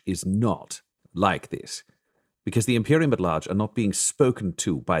large is not like this. Because the Imperium at large are not being spoken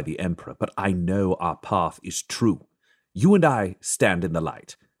to by the Emperor, but I know our path is true. You and I stand in the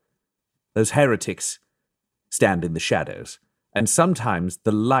light. Those heretics stand in the shadows. And sometimes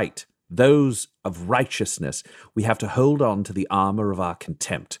the light, those of righteousness, we have to hold on to the armor of our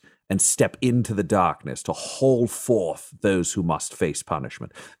contempt and step into the darkness to haul forth those who must face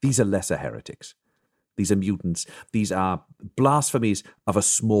punishment. These are lesser heretics. These are mutants. These are blasphemies of a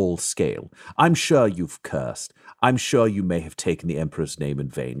small scale. I'm sure you've cursed. I'm sure you may have taken the Emperor's name in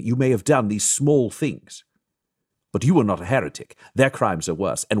vain. You may have done these small things. But you are not a heretic. Their crimes are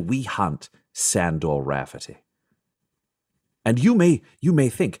worse, and we hunt Sandor Rafferty. And you may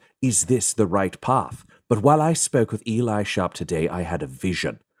think, is this the right path? But while I spoke with Eli Sharp today, I had a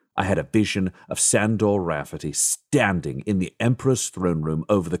vision. I had a vision of Sandor Rafferty standing in the Emperor's throne room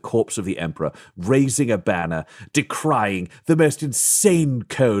over the corpse of the Emperor, raising a banner, decrying the most insane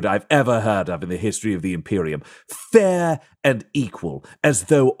code I've ever heard of in the history of the Imperium. Fair and equal, as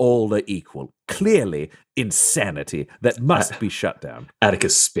though all are equal. Clearly insanity that must be shut down.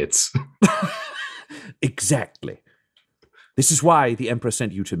 Atticus spits. Exactly. This is why the Emperor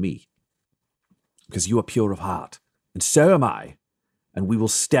sent you to me. Because you are pure of heart, and so am I. And we will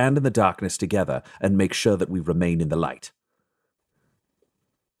stand in the darkness together and make sure that we remain in the light.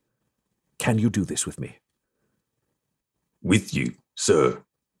 Can you do this with me? With you, sir?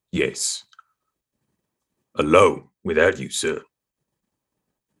 Yes. Alone, without you, sir?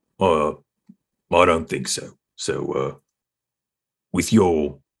 I don't think so. So, with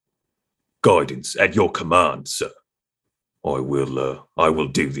your guidance, at your command, sir, I will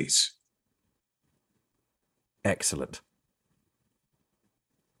do this. Excellent.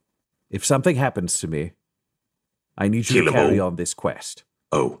 If something happens to me, I need you to carry on this quest.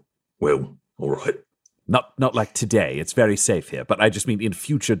 Oh, well, all right. Not like today. It's very safe here. But I just mean in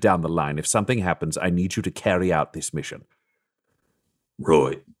future down the line. If something happens, I need you to carry out this mission.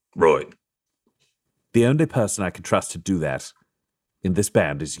 Right. The only person I can trust to do that in this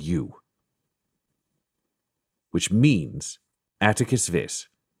band is you. Which means, Atticus Vis,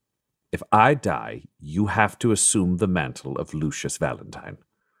 if I die, you have to assume the mantle of Lucius Valentine.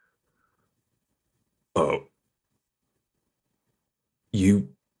 Oh. You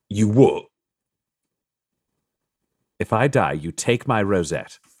what? If I die, you take my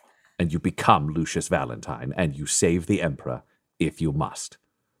rosette, and you become Lucius Valentine, and you save the Emperor, if you must.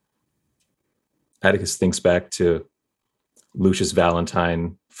 Atticus thinks back to Lucius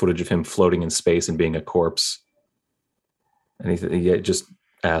Valentine, footage of him floating in space and being a corpse. And he just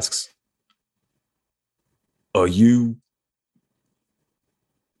asks, Are you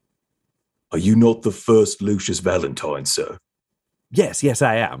not the first Lucius Valentine, sir? Yes,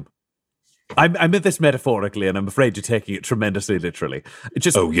 I am. I meant this metaphorically, and I'm afraid you're taking it tremendously literally.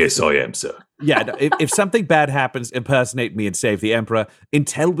 Oh, yes, I am, sir. Yeah, no, if something bad happens, impersonate me and save the Emperor.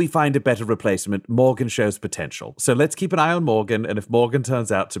 Until we find a better replacement, Morgan shows potential. So let's keep an eye on Morgan, and if Morgan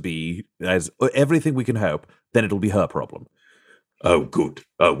turns out to be as everything we can hope, then it'll be her problem. Oh, good.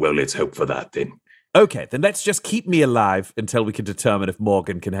 Oh, well, let's hope for that, then. Okay, then let's just keep me alive until we can determine if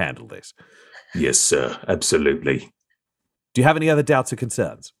Morgan can handle this. Yes, sir, absolutely. Do you have any other doubts or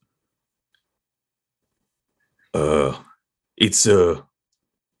concerns? It's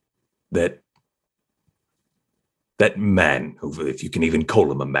that man over, if you can even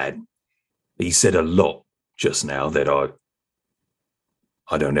call him a man. He said a lot just now that I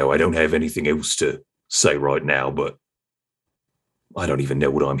don't know. I don't have anything else to say right now, but I don't even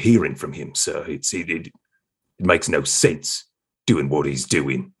know what I'm hearing from him, sir. It makes no sense doing what he's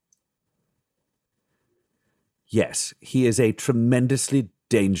doing. Yes, he is a tremendously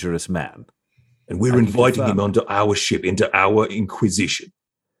dangerous man. And we're inviting him onto our ship, into our Inquisition.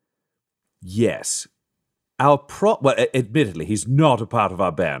 Yes. Well, admittedly, he's not a part of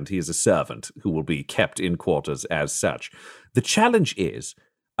our band. He is a servant who will be kept in quarters as such. The challenge is,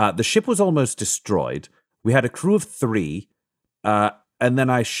 the ship was almost destroyed. We had a crew of 3, and then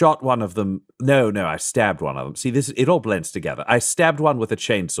I shot one of them. No, I stabbed one of them. See, it all blends together. I stabbed one with a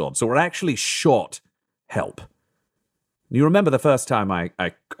chainsaw, so we're actually short help. You remember the first time I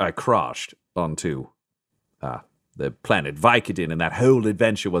crashed onto the planet Vicodin, and that whole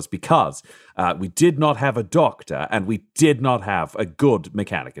adventure was because we did not have a doctor and we did not have a good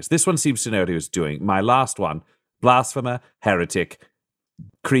Mechanicus. This one seems to know what he was doing. My last one, blasphemer, heretic,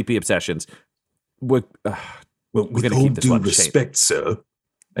 creepy obsessions. We're with all due respect, sir.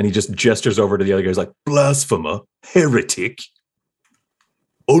 And he just gestures over to the other guys like, blasphemer, heretic,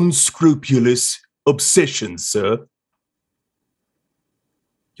 unscrupulous obsession, sir.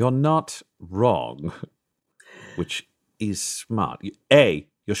 You're not wrong, which is smart.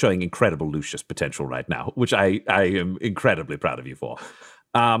 You're showing incredible Lucius potential right now, which I am incredibly proud of you for.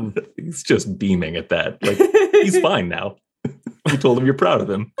 He's just beaming at that. Like, he's fine now. You told him you're proud of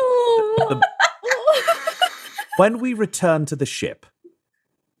him. When we return to the ship,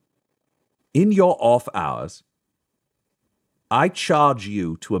 in your off hours, I charge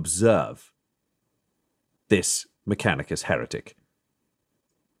you to observe this Mechanicus heretic.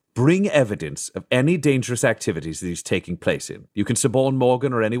 Bring evidence of any dangerous activities that he's taking place in. You can suborn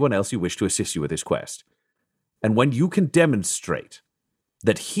Morgan or anyone else you wish to assist you with his quest. And when you can demonstrate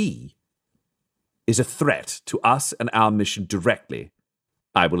that he is a threat to us and our mission directly,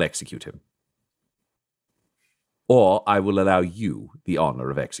 I will execute him. Or I will allow you the honor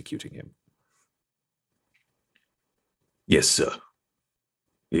of executing him. Yes, sir.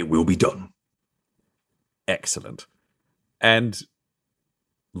 It will be done. Excellent. And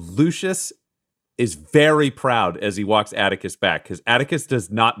Lucius is very proud as he walks Atticus back, because Atticus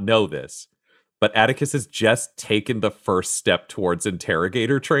does not know this, but Atticus has just taken the first step towards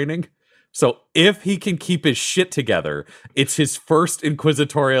interrogator training. So if he can keep his shit together, it's his first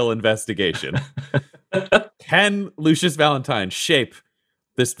inquisitorial investigation. Can Lucius Valentine shape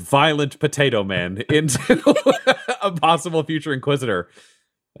this violent potato man into a possible future inquisitor?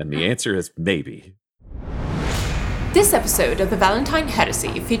 And the answer is maybe. This episode of the Valentine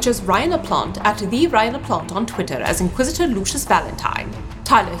Heresy features Ryan LaPlante at the Ryan LaPlante on Twitter as Inquisitor Lucius Valentine,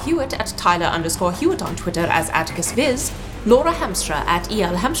 Tyler Hewitt at Tyler_Hewitt on Twitter as Atticus Viz, Laura Hamstra at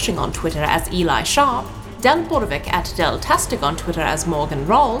EL Hamstring on Twitter as Eli Sharp, Del Borovic at Deltastic on Twitter as Morgan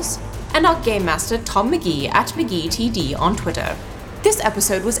Rawls, and our Game Master Tom McGee at McGeeTD on Twitter. This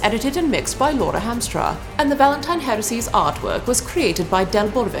episode was edited and mixed by Laura Hamstra, and the Valentine Heresy's artwork was created by Del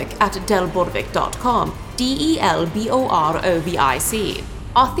Borovic at delborovic.com, DELBOROVIC.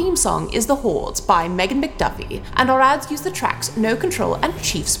 Our theme song is The Hordes by Megan McDuffie, and our ads use the tracks No Control and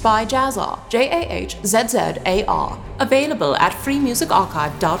Chiefs by Jazzar, JAHZZAR, available at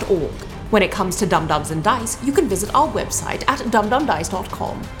freemusicarchive.org. When it comes to Dum Dums and Dice, you can visit our website at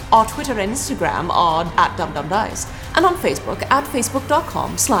dumdumdice.com. Our Twitter and Instagram are at dumdumdice, and on Facebook at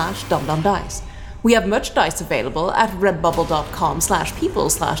facebook.com/dumdumdice. We have merchandise available at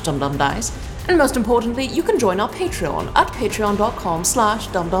redbubble.com/people/dumdumdice. And most importantly, you can join our Patreon at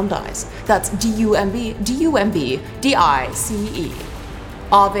patreon.com/dumdumdice. That's DUMBDICE.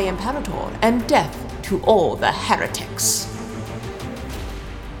 Ave Imperator, and death to all the heretics.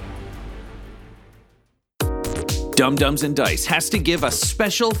 Dum Dums and Dice has to give a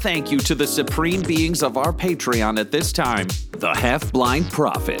special thank you to the supreme beings of our Patreon at this time: the Half-Blind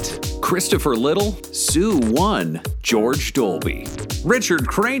Prophet, Christopher Little, Sue One, George Dolby, Richard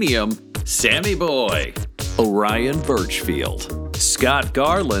Cranium, Sammy Boy, Orion Birchfield, Scott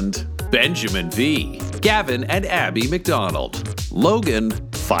Garland, Benjamin V, Gavin and Abby McDonald, Logan,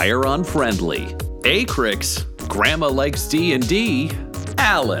 Fire Unfriendly, Acrix, Grandma Likes D&D,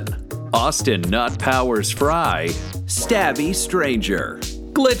 Alan, Austin Nut Powers Fry, Stabby Stranger,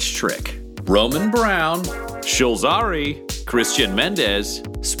 Glitch Trick, Roman Brown, Shulzari, Christian Mendez,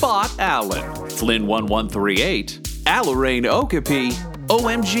 Spot Allen, Flynn 1138, Alarain Okapi,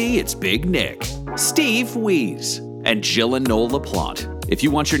 OMG It's Big Nick, Steve Wees, and Jill and Noel LaPlante. If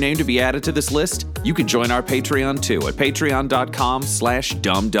you want your name to be added to this list, you can join our Patreon too at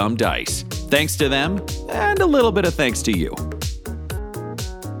patreon.com/dumdumdice. Thanks to them, and a little bit of thanks to you.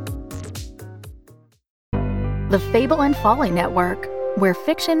 The Fable and Folly Network, where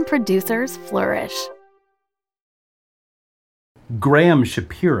fiction producers flourish. Graham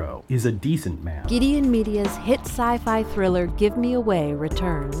Shapiro is a decent man. Gideon Media's hit sci-fi thriller Give Me Away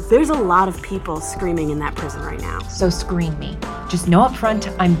returns. There's a lot of people screaming in that prison right now. So screen me. Just know up front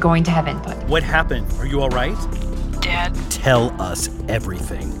I'm going to have input. What happened? Are you all right? Dad. Tell us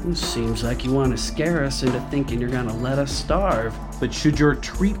everything. It seems like you want to scare us into thinking you're going to let us starve. But should your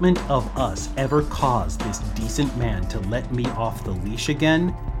treatment of us ever cause this decent man to let me off the leash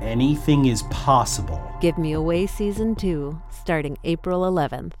again, anything is possible. Give Me Away Season 2, starting April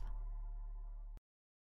 11th.